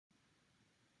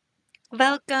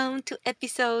Welcome to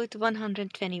episode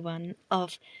 121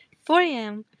 of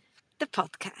 4am, the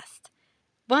podcast.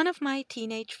 One of my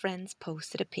teenage friends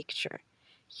posted a picture.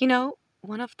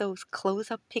 One of those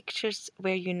close up pictures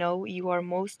where you are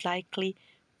most likely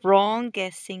wrong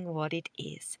guessing what it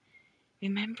is.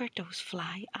 Remember those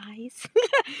fly eyes?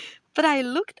 But I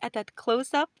looked at that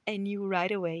close up and knew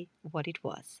right away what it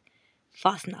was.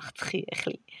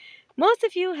 Fasnachtskirchli. Most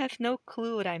of you have no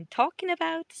clue what I'm talking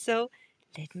about, so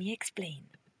let me explain.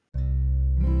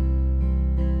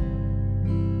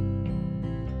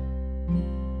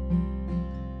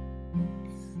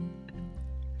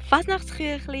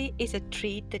 Fasnachtskirchli is a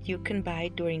treat that you can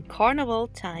buy during carnival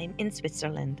time in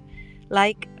Switzerland,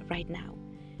 like right now.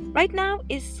 Right now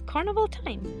is carnival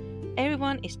time.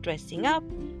 Everyone is dressing up,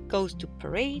 goes to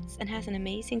parades, and has an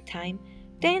amazing time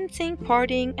dancing,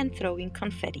 partying, and throwing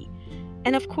confetti.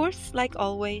 And of course, like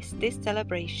always, this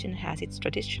celebration has its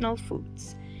traditional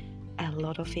foods. A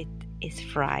lot of it is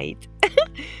fried.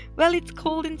 Well, it's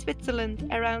cold in Switzerland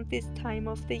around this time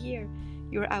of the year.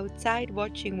 You're outside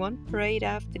watching one parade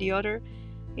after the other.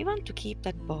 We want to keep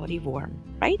that body warm,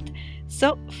 right?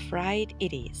 So, fried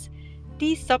it is.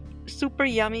 These super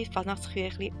yummy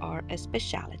Fasnachtskirchli are a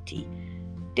specialty.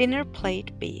 Dinner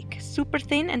plate big, super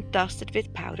thin and dusted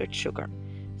with powdered sugar.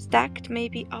 Stacked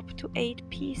maybe up to 8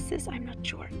 pieces, I'm not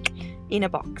sure, in a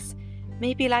box.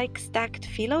 Maybe like stacked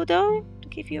phyllo dough, to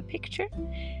give you a picture.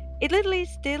 It literally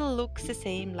still looks the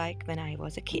same like when I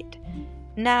was a kid.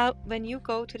 Now, when you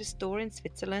go to the store in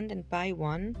Switzerland and buy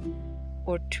one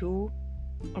or two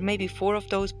or maybe 4 of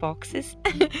those boxes,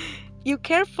 you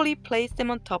carefully place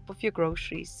them on top of your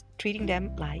groceries, treating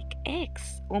them like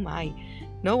eggs. Oh my,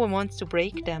 no one wants to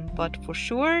break them, but for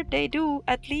sure they do,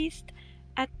 at least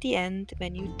at the end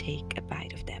when you take a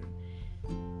bite of them.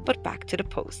 But back to the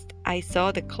post. I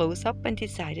saw the close-up and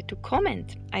decided to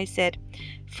comment. I said,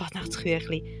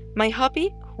 Fasnachtskirchli, my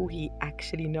hubby, who he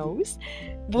actually knows,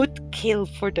 would kill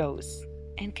for those.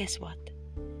 And guess what?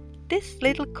 This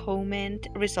little comment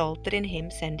resulted in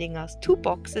him sending us 2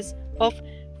 boxes of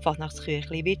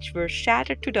Fasnachtskirchli, which were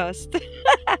shattered to dust,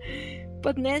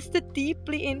 but nested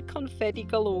deeply in confetti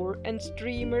galore and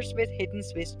streamers with hidden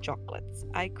Swiss chocolates.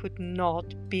 I could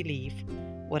not believe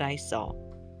what I saw.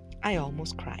 I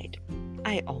almost cried.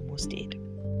 I almost did.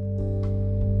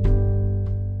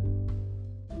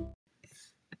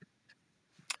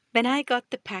 When I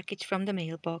got the package from the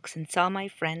mailbox and saw my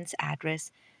friend's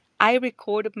address, I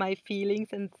recorded my feelings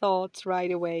and thoughts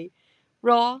right away.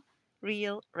 Raw,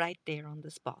 real, right there on the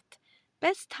spot.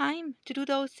 Best time to do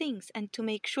those things and to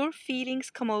make sure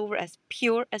feelings come over as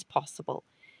pure as possible.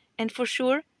 And for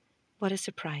sure, what a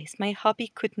surprise. My hubby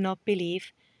could not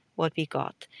believe what we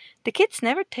got. The kids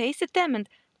never tasted them and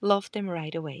loved them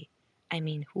right away. I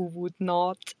mean, who would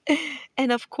not?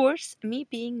 And of course, me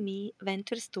being me, went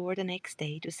to the store the next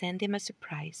day to send him a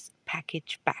surprise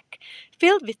package back,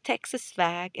 filled with Texas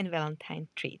swag and Valentine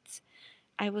treats.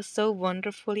 I was so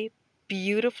wonderfully,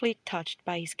 beautifully touched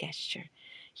by his gesture.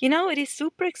 It is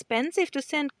super expensive to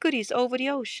send goodies over the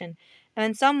ocean, and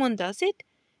when someone does it,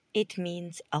 it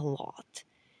means a lot.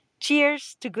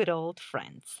 Cheers to good old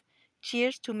friends.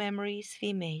 Cheers to memories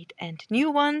we made and new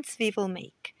ones we will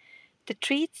make. The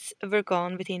treats were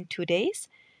gone within 2 days.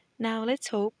 Now let's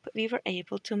hope we were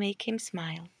able to make him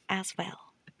smile as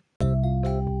well.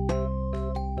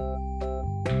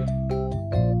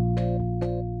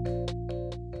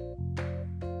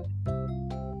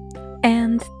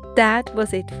 And that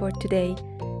was it for today.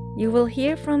 You will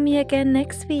hear from me again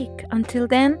next week. Until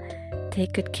then,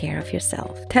 take good care of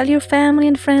yourself. Tell your family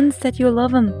and friends that you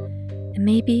love them. And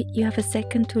maybe you have a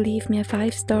second to leave me a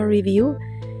 5-star review.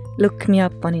 Look me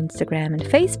up on Instagram and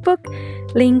Facebook.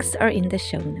 Links are in the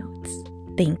show notes.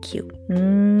 Thank you.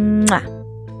 Mwah.